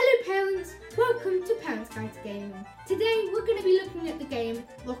Parents Guide to Gaming. Today we're going to be looking at the game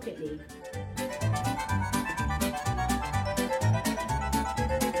Rocket League.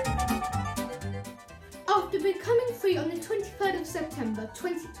 After becoming free on the 23rd of September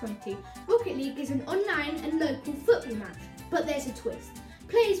 2020, Rocket League is an online and local football match, but there's a twist.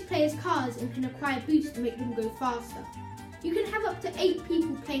 Players play as cars and can acquire boosts to make them go faster. You can have up to 8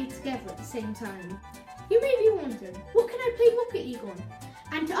 people playing together at the same time. You may be wondering, what can I play Rocket League on?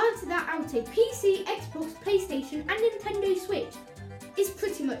 And to answer that, I would say PC, Xbox, PlayStation and Nintendo Switch. It's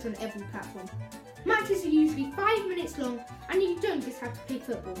pretty much on every platform. Matches are usually 5 minutes long and you don't just have to play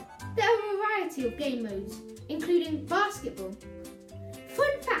football. There are a variety of game modes, including basketball.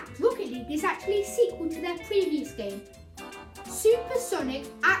 Fun fact, Rocket League is actually a sequel to their previous game, Supersonic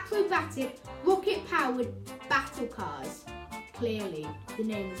Acrobatic Rocket-Powered Battle Cars. Clearly, the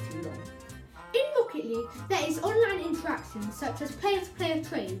name is too long. In Rocket League, there is online interaction such as player-to-player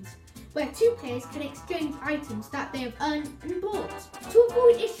trades, where 2 players can exchange items that they have earned and bought. To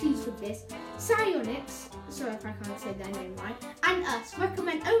avoid issues with this, Psyonix, sorry if I can't say their name right, and us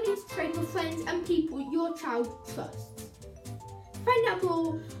recommend only to trade with friends and people your child trusts. To find out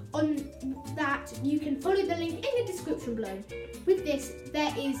more on that, you can follow the link in the description below. With this,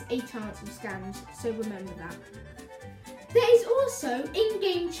 there is a chance of scams, so remember that. There is also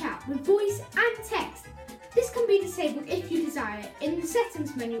in-game chat with voice and text. This can be disabled if you desire in the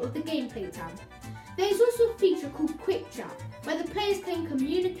settings menu of the gameplay tab. There is also a feature called Quick Chat, where the players can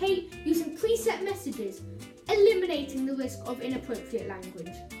communicate using preset messages, eliminating the risk of inappropriate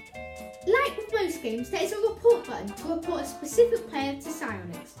language. Like with most games, there is a report button to report a specific player to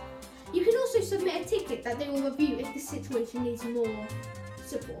Psyonix. You can also submit a ticket that they will review if the situation needs more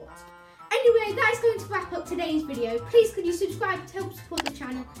support. Anyway, that is going to wrap up today's video. Please could you subscribe to help support the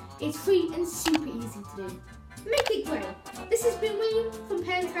channel. It's free and super easy to do. Make it great. This has been William from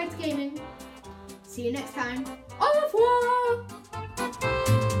Parents Guide to Gaming. See you next time. Au revoir!